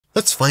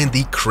Let's find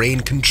the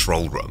crane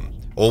control room.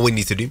 All we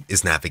need to do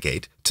is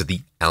navigate to the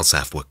Al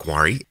Safwa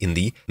quarry in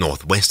the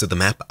northwest of the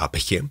map up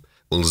here.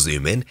 We'll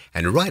zoom in,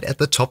 and right at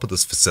the top of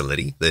this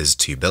facility, there's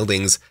two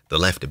buildings. The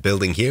left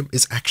building here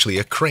is actually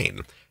a crane,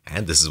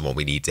 and this is what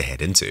we need to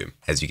head into.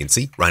 As you can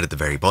see, right at the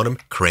very bottom,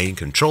 crane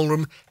control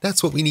room,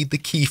 that's what we need the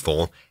key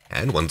for,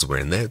 and once we're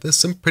in there, there's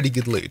some pretty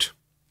good loot.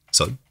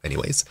 So,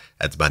 anyways,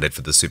 that's about it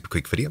for this super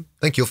quick video.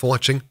 Thank you all for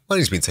watching. My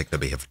name's been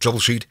TechnoBay here for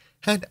Troubleshoot,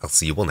 and I'll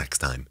see you all next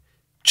time.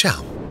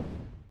 Ciao.